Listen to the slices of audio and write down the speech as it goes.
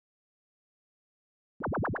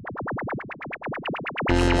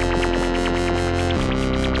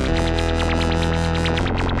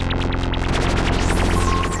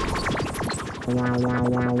Beyond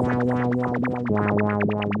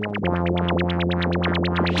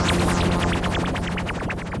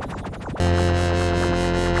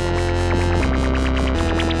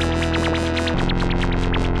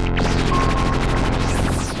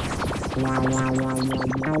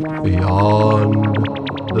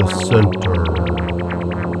the Center.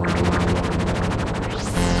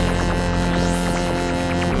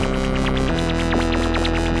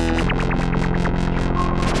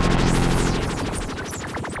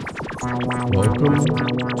 Welcome to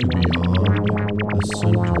Beyond the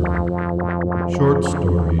Center. Short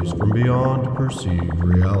stories from beyond perceived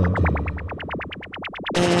reality.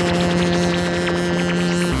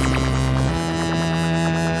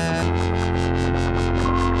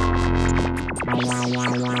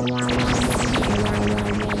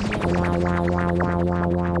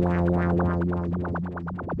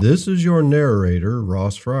 This is your narrator,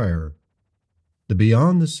 Ross Fryer. The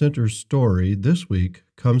Beyond the Center story this week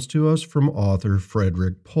comes to us from author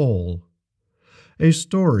Frederik Pohl, a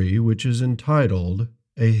story which is entitled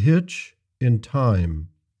A Hitch in Time.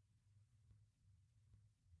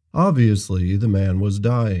 Obviously, the man was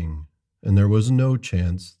dying, and there was no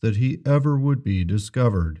chance that he ever would be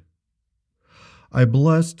discovered. I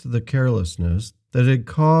blessed the carelessness that had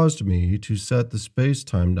caused me to set the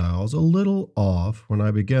space-time dials a little off when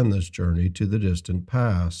I began this journey to the distant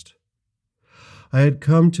past. I had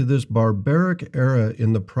come to this barbaric era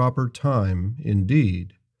in the proper time,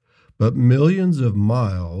 indeed, but millions of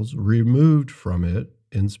miles removed from it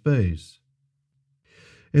in space.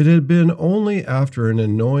 It had been only after an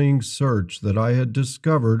annoying search that I had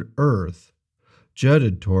discovered Earth,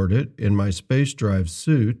 jetted toward it in my space drive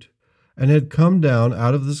suit, and had come down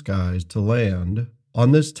out of the skies to land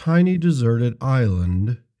on this tiny deserted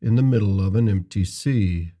island in the middle of an empty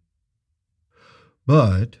sea.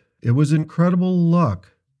 But it was incredible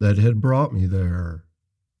luck that had brought me there,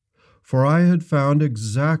 for I had found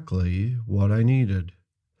exactly what I needed: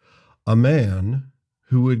 a man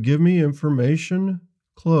who would give me information,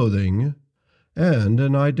 clothing, and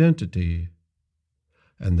an identity,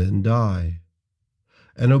 and then die,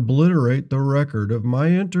 and obliterate the record of my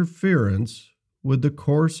interference with the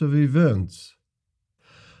course of events.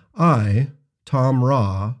 I, Tom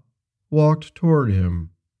Ra, walked toward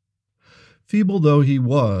him. Feeble though he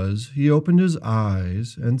was, he opened his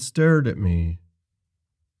eyes and stared at me.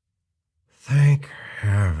 "Thank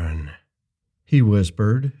heaven," he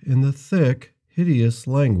whispered in the thick, hideous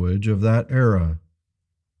language of that era.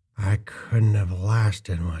 "I couldn't have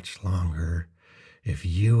lasted much longer if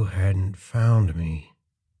you hadn't found me."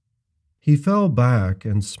 He fell back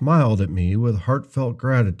and smiled at me with heartfelt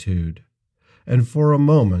gratitude, and for a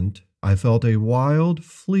moment I felt a wild,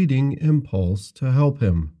 fleeting impulse to help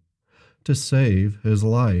him, to save his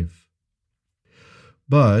life.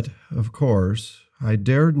 But, of course, I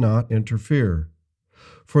dared not interfere,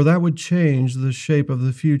 for that would change the shape of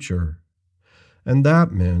the future, and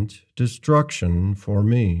that meant destruction for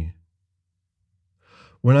me.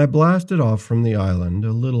 When I blasted off from the island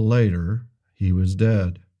a little later, he was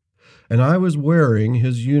dead, and I was wearing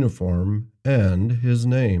his uniform and his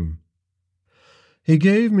name. He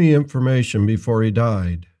gave me information before he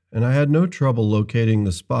died, and I had no trouble locating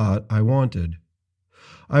the spot I wanted.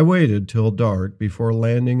 I waited till dark before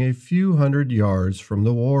landing a few hundred yards from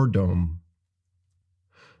the war dome.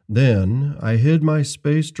 Then I hid my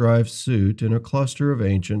space drive suit in a cluster of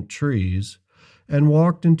ancient trees and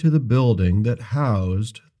walked into the building that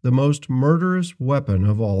housed the most murderous weapon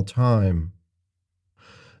of all time.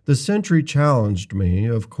 The sentry challenged me,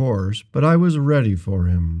 of course, but I was ready for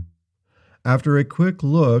him. After a quick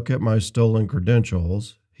look at my stolen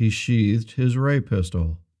credentials, he sheathed his ray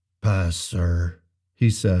pistol. "Pass, sir," he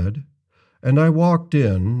said, and I walked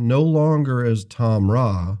in, no longer as Tom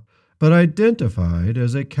Ra, but identified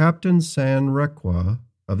as a Captain San Requa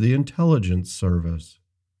of the Intelligence Service.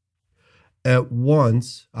 At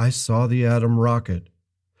once, I saw the atom rocket.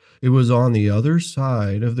 It was on the other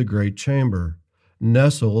side of the great chamber,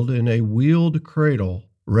 nestled in a wheeled cradle,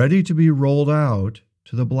 ready to be rolled out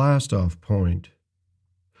to the blast-off point.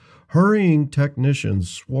 Hurrying technicians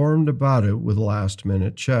swarmed about it with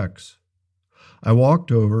last-minute checks. I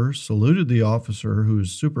walked over, saluted the officer who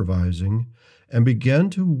was supervising, and began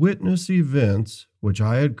to witness events which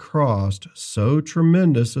I had crossed so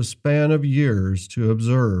tremendous a span of years to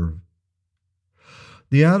observe.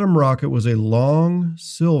 The atom rocket was a long,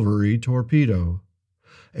 silvery torpedo,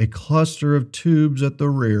 a cluster of tubes at the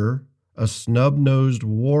rear, a snub-nosed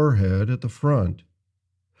warhead at the front.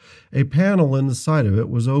 A panel in the side of it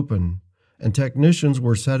was open, and technicians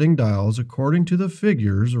were setting dials according to the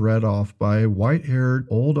figures read off by a white-haired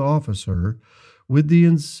old officer with the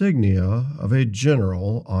insignia of a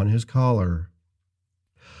general on his collar.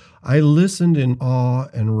 I listened in awe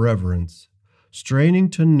and reverence, straining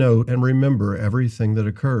to note and remember everything that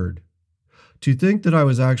occurred. To think that I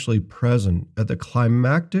was actually present at the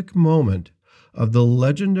climactic moment of the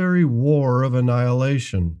legendary War of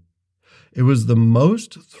Annihilation. It was the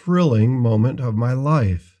most thrilling moment of my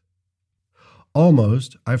life.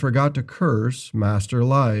 Almost I forgot to curse Master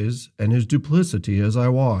Lies and his duplicity as I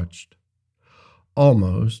watched.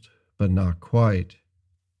 Almost, but not quite.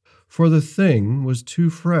 For the thing was too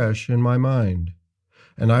fresh in my mind,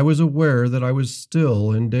 and I was aware that I was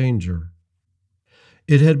still in danger.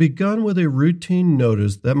 It had begun with a routine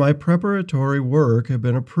notice that my preparatory work had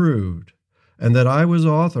been approved, and that I was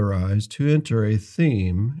authorized to enter a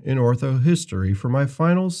theme in orthohistory for my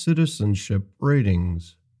final citizenship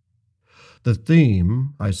ratings. The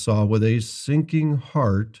theme, I saw with a sinking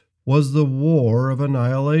heart, was the War of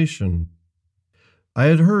Annihilation. I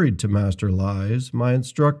had hurried to Master Lies, my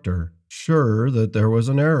instructor, sure that there was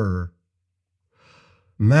an error.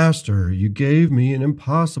 "Master, you gave me an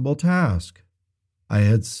impossible task," I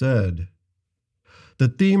had said. "The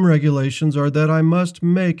theme regulations are that I must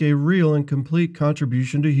make a real and complete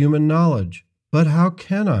contribution to human knowledge. But how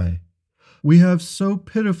can I? We have so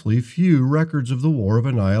pitifully few records of the War of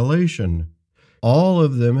Annihilation. All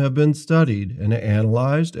of them have been studied and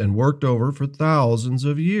analyzed and worked over for thousands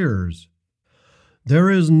of years.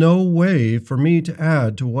 There is no way for me to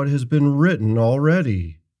add to what has been written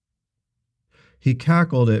already." He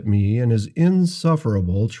cackled at me in his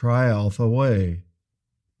insufferable Tri-Alpha way.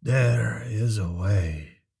 "There is a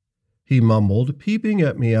way," he mumbled, peeping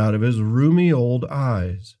at me out of his rheumy old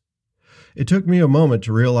eyes. It took me a moment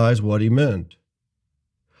to realize what he meant.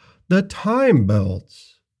 "The time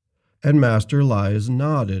belts!" And Master Lies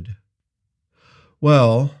nodded.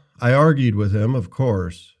 Well, I argued with him, of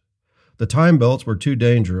course. The time belts were too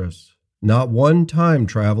dangerous. Not one time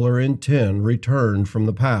traveler in 10 returned from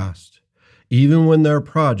the past, even when their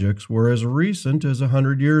projects were as recent as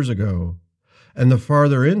 100 years ago. And the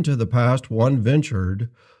farther into the past one ventured,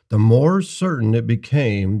 the more certain it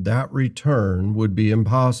became that return would be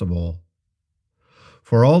impossible.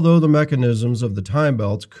 For although the mechanisms of the time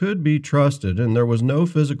belts could be trusted and there was no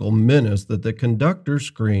physical menace that the conductor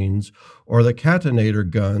screens or the catonator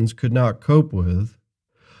guns could not cope with,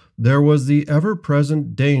 there was the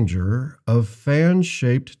ever-present danger of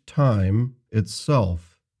fan-shaped time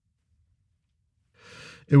itself.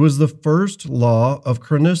 It was the first law of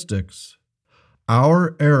chronistics.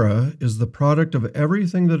 Our era is the product of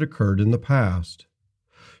everything that occurred in the past.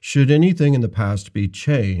 Should anything in the past be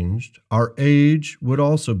changed, our age would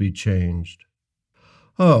also be changed.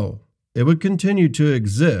 Oh, it would continue to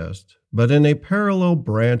exist, but in a parallel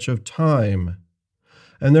branch of time.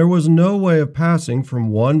 And there was no way of passing from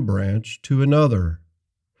one branch to another.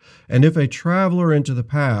 And if a traveler into the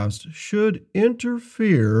past should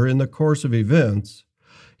interfere in the course of events,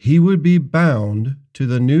 he would be bound to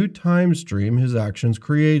the new time stream his actions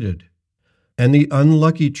created. And the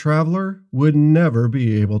unlucky traveler would never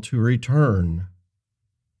be able to return.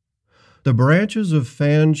 The branches of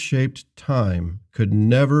fan-shaped time could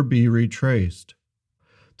never be retraced.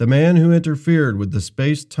 The man who interfered with the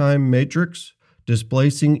space-time matrix,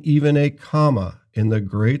 displacing even a comma in the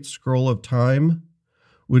great scroll of time,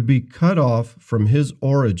 would be cut off from his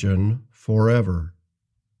origin forever.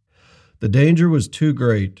 The danger was too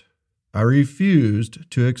great. I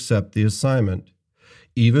refused to accept the assignment,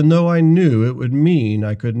 even though I knew it would mean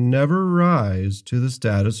I could never rise to the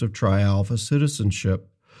status of Tri-Alpha citizenship,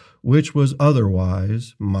 which was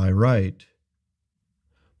otherwise my right.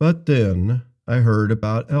 But then I heard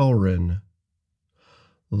about Elrin.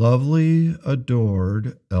 Lovely,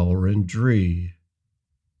 adored Elrin Dree.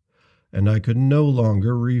 And I could no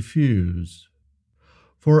longer refuse.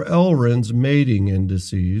 For Elrin's mating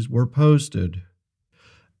indices were posted.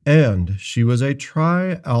 And she was a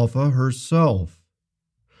Tri-Alpha herself.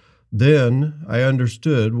 Then I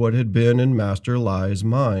understood what had been in Master Lie's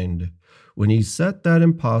mind when he set that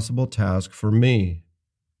impossible task for me.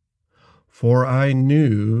 For I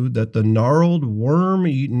knew that the gnarled,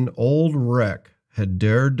 worm-eaten old wreck had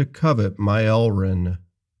dared to covet my Elrin.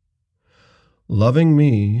 Loving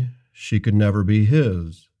me, she could never be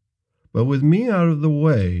his, but with me out of the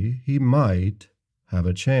way, he might have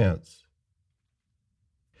a chance.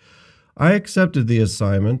 I accepted the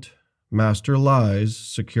assignment. Master Lies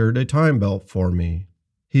secured a time belt for me.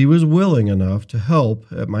 He was willing enough to help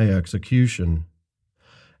at my execution,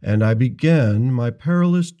 and I began my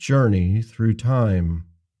perilous journey through time.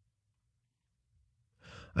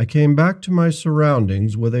 I came back to my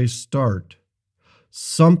surroundings with a start.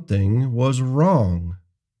 Something was wrong.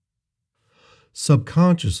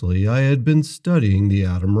 Subconsciously, I had been studying the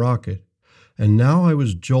atom rocket, and now I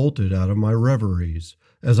was jolted out of my reveries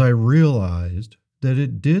as I realized that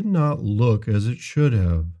it did not look as it should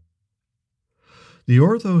have. The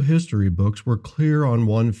orthohistory books were clear on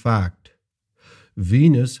one fact.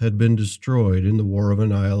 Venus had been destroyed in the War of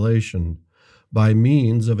Annihilation by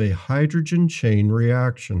means of a hydrogen chain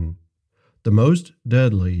reaction, the most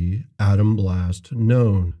deadly atom blast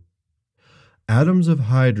known. Atoms of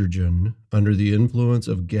hydrogen, under the influence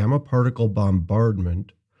of gamma particle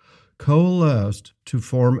bombardment, coalesced to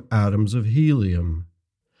form atoms of helium,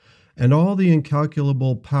 and all the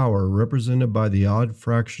incalculable power represented by the odd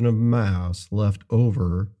fraction of mass left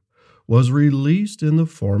over was released in the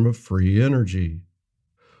form of free energy.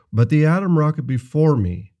 But the atom rocket before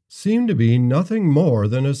me seemed to be nothing more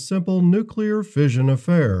than a simple nuclear fission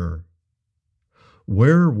affair.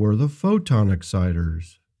 Where were the photon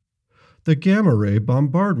exciters? The gamma-ray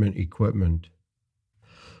bombardment equipment?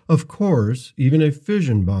 Of course, even a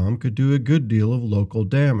fission bomb could do a good deal of local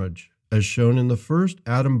damage, as shown in the first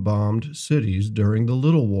atom-bombed cities during the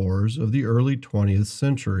Little Wars of the early 20th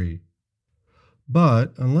century.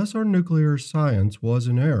 But unless our nuclear science was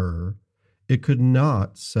in error, it could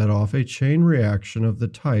not set off a chain reaction of the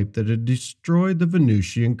type that had destroyed the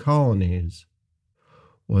Venusian colonies.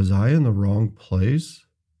 Was I in the wrong place?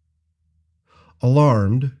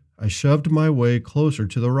 Alarmed, I shoved my way closer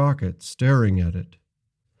to the rocket, staring at it.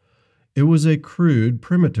 It was a crude,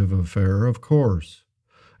 primitive affair, of course,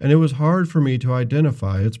 and it was hard for me to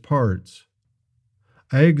identify its parts.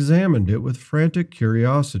 I examined it with frantic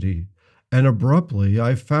curiosity, and abruptly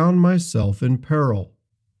I found myself in peril.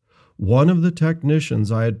 One of the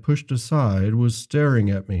technicians I had pushed aside was staring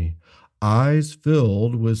at me, eyes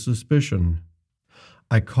filled with suspicion.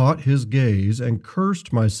 I caught his gaze and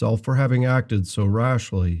cursed myself for having acted so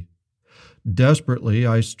rashly. Desperately,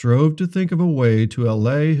 I strove to think of a way to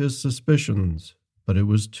allay his suspicions, but it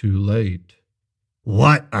was too late.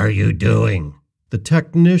 "What are you doing?" the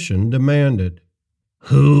technician demanded.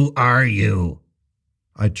 "Who are you?"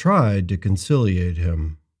 I tried to conciliate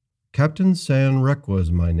him. Captain Sanrek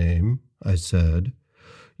was my name, I said,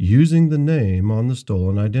 using the name on the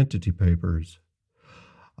stolen identity papers.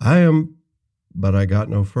 But I got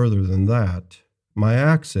no further than that. My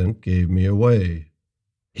accent gave me away.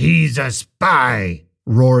 "He's a spy!"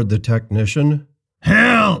 roared the technician.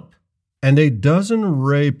 "Help!" And a dozen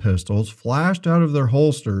ray pistols flashed out of their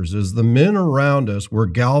holsters as the men around us were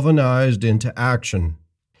galvanized into action.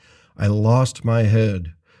 I lost my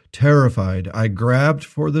head. Terrified, I grabbed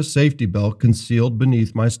for the safety belt concealed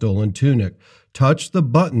beneath my stolen tunic, touched the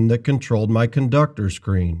button that controlled my conductor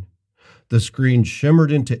screen. The screen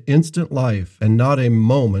shimmered into instant life, and not a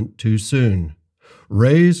moment too soon.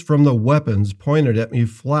 Rays from the weapons pointed at me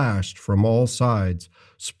flashed from all sides,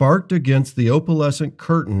 sparked against the opalescent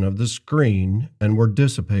curtain of the screen, and were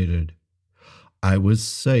dissipated. I was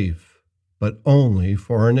safe, but only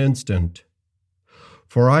for an instant.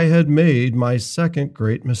 For I had made my second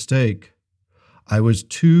great mistake. I was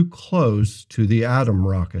too close to the atom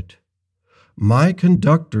rocket. My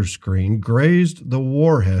conductor screen grazed the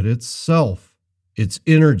warhead itself. Its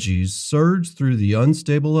energies surged through the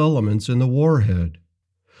unstable elements in the warhead.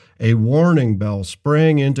 A warning bell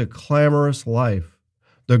sprang into clamorous life.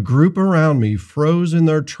 The group around me froze in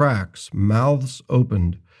their tracks, mouths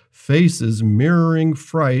opened, faces mirroring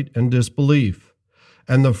fright and disbelief.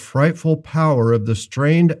 And the frightful power of the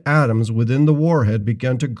strained atoms within the warhead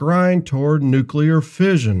began to grind toward nuclear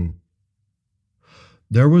fission.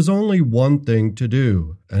 There was only one thing to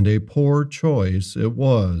do, and a poor choice it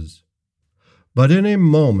was. But in a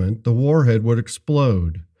moment the warhead would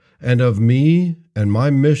explode, and of me and my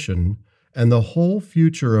mission and the whole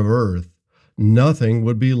future of Earth, nothing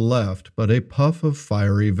would be left but a puff of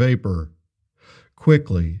fiery vapor.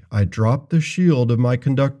 Quickly, I dropped the shield of my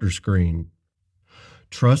conductor screen.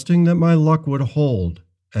 Trusting that my luck would hold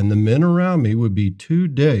and the men around me would be too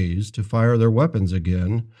dazed to fire their weapons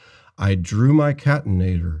again, I drew my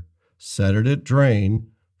catonator, set it at drain,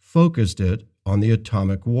 focused it on the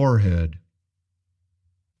atomic warhead.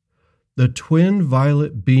 The twin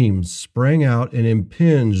violet beams sprang out and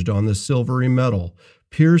impinged on the silvery metal,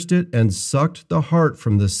 pierced it, and sucked the heart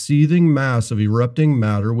from the seething mass of erupting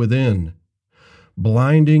matter within.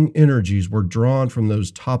 Blinding energies were drawn from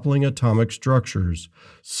those toppling atomic structures,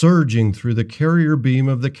 surging through the carrier beam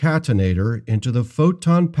of the catonator into the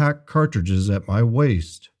photon-packed cartridges at my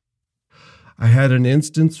waist. I had an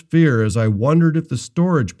instant's fear as I wondered if the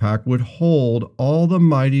storage pack would hold all the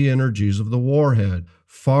mighty energies of the warhead,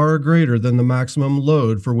 far greater than the maximum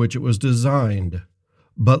load for which it was designed.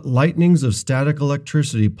 But lightnings of static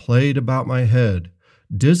electricity played about my head,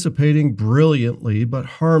 dissipating brilliantly but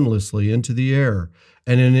harmlessly into the air,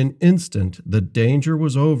 and in an instant the danger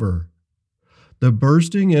was over. The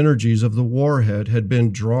bursting energies of the warhead had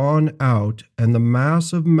been drawn out, and the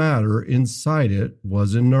mass of matter inside it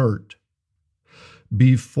was inert.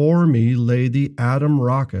 Before me lay the atom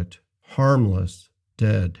rocket, harmless,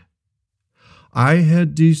 dead. I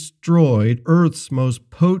had destroyed Earth's most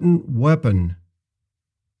potent weapon.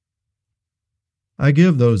 I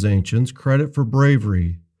give those ancients credit for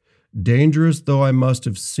bravery. Dangerous though I must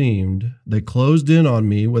have seemed, they closed in on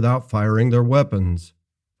me without firing their weapons.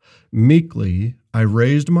 Meekly, I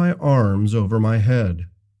raised my arms over my head.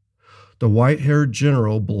 The white-haired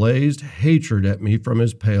general blazed hatred at me from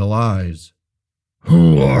his pale eyes.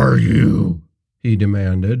 "Who are you?" he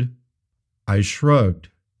demanded. I shrugged.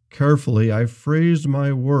 Carefully, I phrased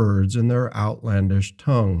my words in their outlandish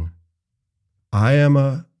tongue. "I am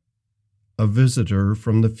a visitor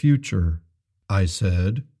from the future," I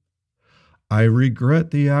said. "I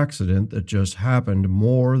regret the accident that just happened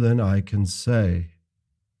more than I can say."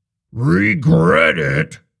 "Regret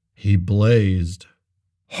it?" he blazed.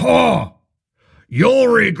 "Ha! You'll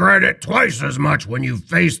regret it twice as much when you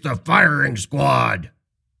face the firing squad."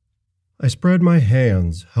 I spread my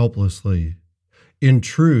hands helplessly. In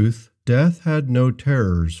truth, death had no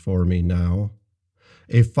terrors for me now.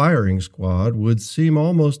 A firing squad would seem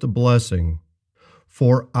almost a blessing,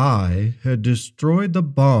 for I had destroyed the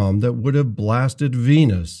bomb that would have blasted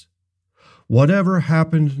Venus. Whatever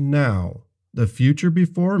happened now, the future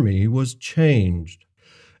before me was changed,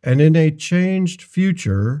 and in a changed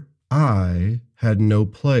future, I had no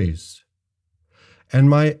place. And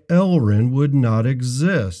my Elrin would not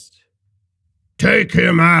exist. "Take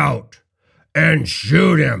him out and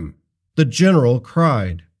shoot him," the general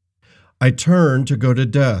cried. I turned to go to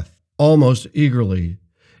death, almost eagerly.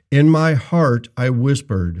 In my heart I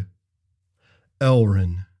whispered,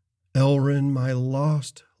 "Elrin, Elrin, my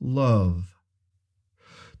lost love."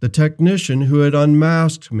 The technician who had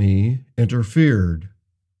unmasked me interfered.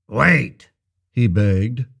 "Wait," he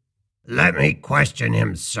begged. "Let me question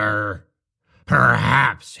him, sir.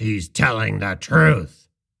 Perhaps he's telling the truth."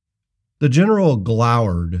 The general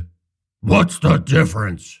glowered. "What's the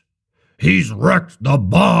difference? He's wrecked the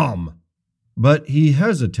bomb." But he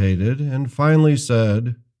hesitated and finally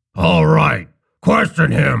said, "All right,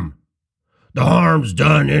 question him. The harm's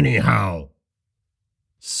done anyhow."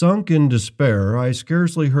 Sunk in despair, I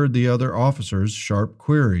scarcely heard the other officer's sharp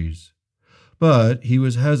queries. But he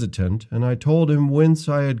was hesitant, and I told him whence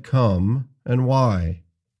I had come and why.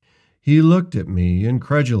 He looked at me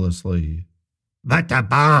incredulously. "But the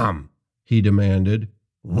bomb," he demanded.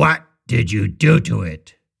 "What did you do to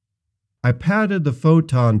it?" I patted the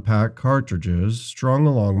photon pack cartridges strung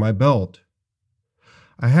along my belt.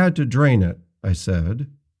 "I had to drain it," I said.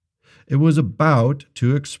 "It was about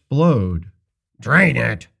to explode." "Drain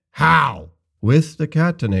it? How?" "With the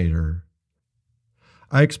catonator."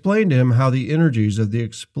 I explained to him how the energies of the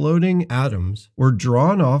exploding atoms were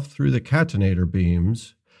drawn off through the catonator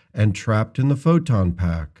beams and trapped in the photon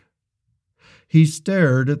pack. He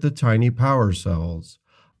stared at the tiny power cells,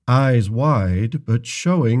 eyes wide but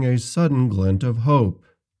showing a sudden glint of hope.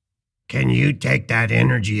 "Can you take that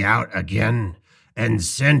energy out again and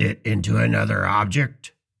send it into another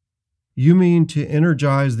object?" "You mean to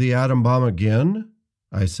energize the atom bomb again?"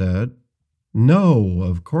 I said. "No,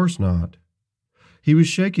 of course not." He was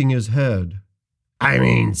shaking his head. "I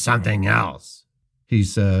mean something else," he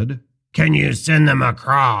said. "Can you send them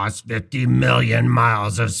across 50 million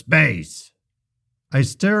miles of space?" I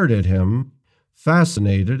stared at him,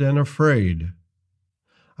 fascinated and afraid.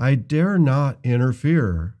 "I dare not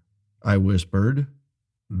interfere," I whispered.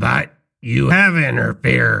 "But you have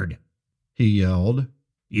interfered," he yelled.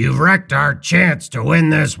 "You've wrecked our chance to win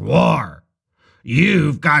this war.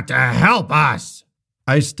 You've got to help us."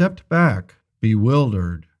 I stepped back,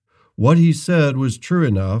 bewildered. What he said was true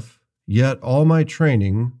enough, yet all my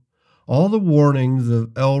training, all the warnings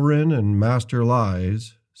of Elrin and Master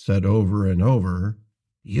Lies, said over and over,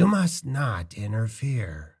 "You must not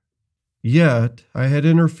interfere." Yet I had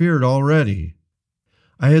interfered already.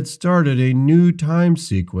 I had started a new time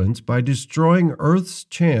sequence by destroying Earth's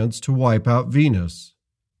chance to wipe out Venus.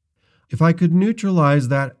 If I could neutralize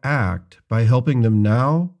that act by helping them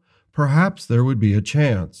now, perhaps there would be a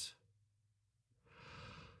chance.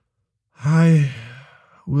 "I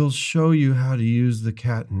will show you how to use the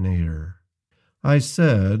catonator," I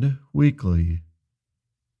said weakly.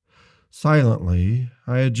 Silently,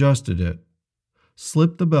 I adjusted it,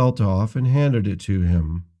 slipped the belt off, and handed it to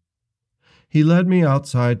him. He led me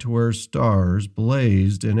outside to where stars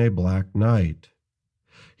blazed in a black night.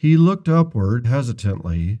 He looked upward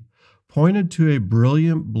hesitantly, pointed to a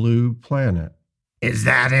brilliant blue planet. Is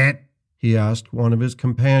that it? He asked one of his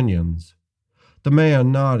companions. The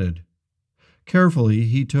man nodded. Carefully,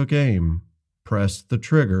 he took aim, pressed the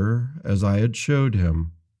trigger as I had showed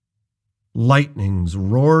him. Lightnings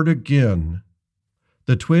roared again.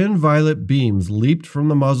 The twin violet beams leaped from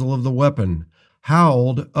the muzzle of the weapon,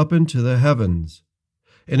 howled up into the heavens.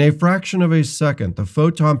 In a fraction of a second, the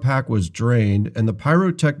photon pack was drained and the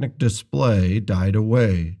pyrotechnic display died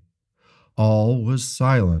away. All was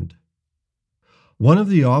silent. One of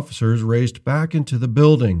the officers raced back into the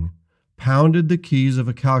building, pounded the keys of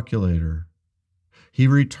a calculator. He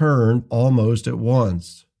returned almost at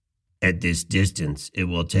once. At this distance, it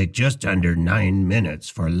will take just under 9 minutes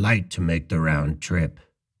for light to make the round trip,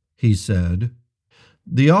 he said.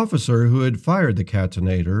 The officer who had fired the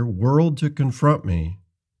catonator whirled to confront me.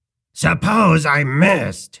 Suppose I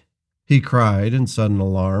missed, he cried in sudden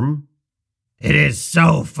alarm. It is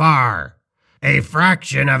so far. A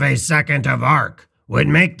fraction of a second of arc would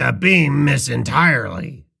make the beam miss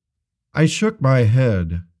entirely. I shook my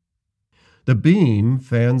head. The beam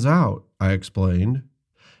fans out, I explained,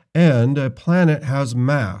 and a planet has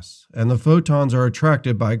mass, and the photons are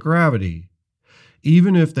attracted by gravity.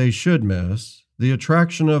 Even if they should miss, the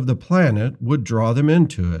attraction of the planet would draw them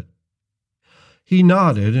into it. He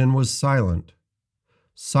nodded and was silent.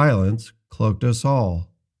 Silence cloaked us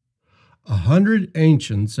all. 100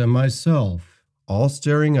 ancients and myself, all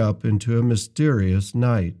staring up into a mysterious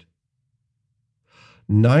night.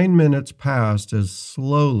 9 minutes passed as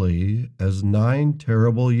slowly as 9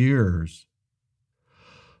 terrible years.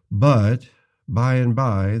 But, by and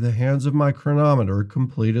by, the hands of my chronometer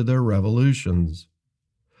completed their revolutions.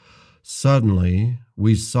 Suddenly,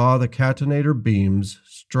 we saw the catonator beams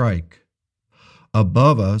strike.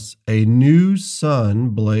 Above us, a new sun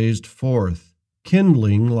blazed forth,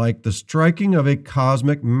 kindling like the striking of a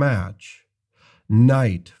cosmic match.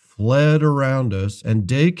 Night fled around us, and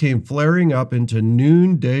day came flaring up into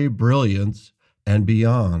noonday brilliance and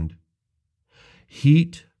beyond.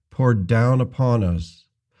 Heat poured down upon us,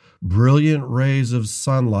 brilliant rays of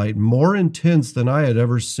sunlight more intense than I had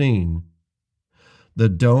ever seen. The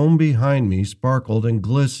dome behind me sparkled and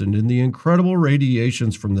glistened in the incredible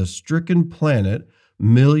radiations from the stricken planet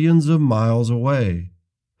millions of miles away.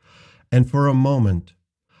 And for a moment,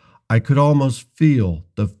 I could almost feel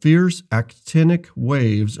the fierce actinic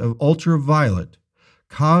waves of ultraviolet,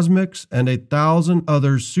 cosmics, and 1,000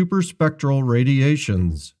 other superspectral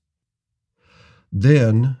radiations.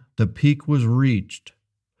 Then the peak was reached,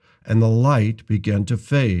 and the light began to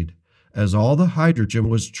fade as all the hydrogen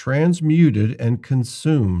was transmuted and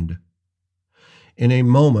consumed. In a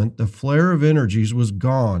moment, the flare of energies was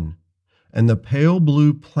gone, and the pale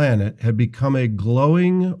blue planet had become a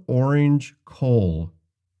glowing orange coal.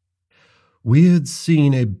 We had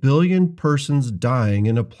seen 1 billion persons dying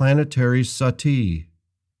in a planetary suttee.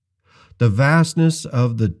 The vastness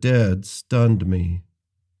of the dead stunned me.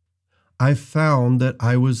 I found that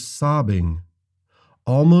I was sobbing,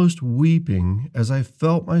 almost weeping as I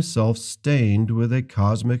felt myself stained with a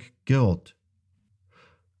cosmic guilt.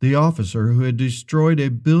 The officer who had destroyed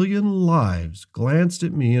 1 billion lives glanced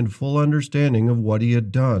at me in full understanding of what he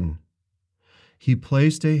had done. He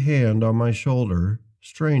placed a hand on my shoulder,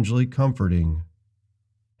 strangely comforting.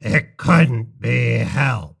 It couldn't be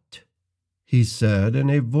helped, he said in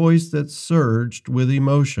a voice that surged with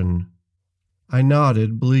emotion. I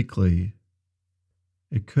nodded bleakly.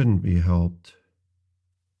 It couldn't be helped.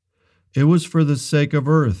 It was for the sake of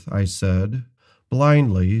Earth, I said,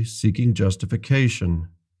 blindly seeking justification.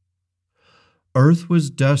 Earth was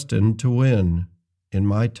destined to win in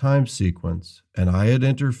my time sequence, and I had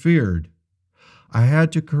interfered. I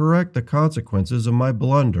had to correct the consequences of my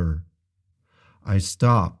blunder. I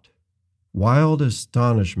stopped. Wild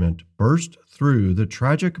astonishment burst through the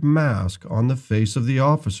tragic mask on the face of the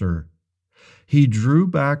officer. He drew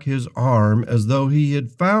back his arm as though he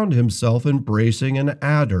had found himself embracing an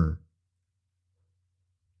adder.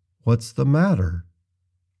 "What's the matter?"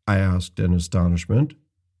 I asked in astonishment.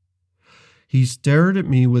 He stared at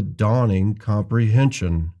me with dawning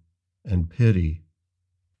comprehension and pity.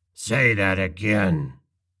 "Say that again,"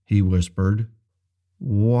 he whispered.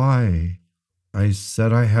 "Why?" I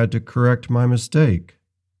said I had to correct my mistake.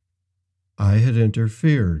 I had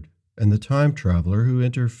interfered, and the time traveler who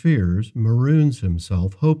interferes maroons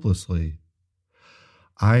himself hopelessly.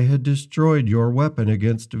 I had destroyed your weapon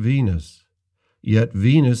against Venus, yet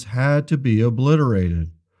Venus had to be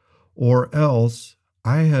obliterated, or else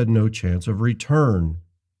I had no chance of return.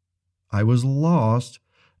 I was lost,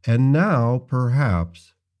 and now,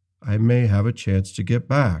 perhaps, I may have a chance to get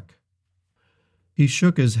back. He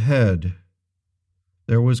shook his head.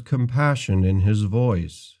 There was compassion in his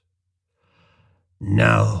voice.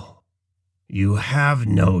 "No, you have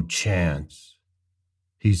no chance,"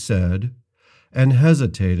 he said, and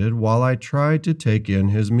hesitated while I tried to take in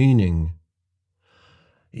his meaning.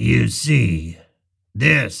 "You see,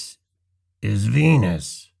 this is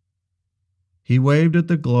Venus." He waved at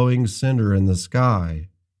the glowing cinder in the sky.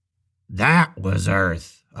 "That was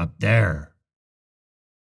Earth up there."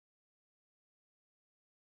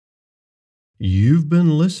 You've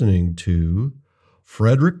been listening to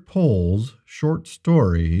Frederik Pohl's short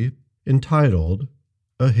story entitled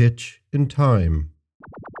A Hitch in Time.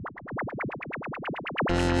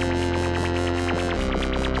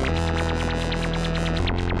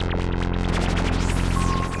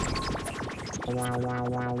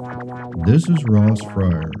 This is Ross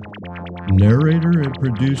Fryer, narrator and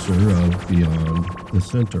producer of Beyond the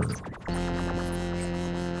Center.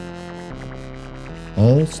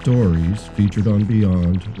 All stories featured on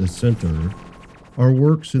Beyond the Center are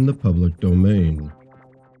works in the public domain.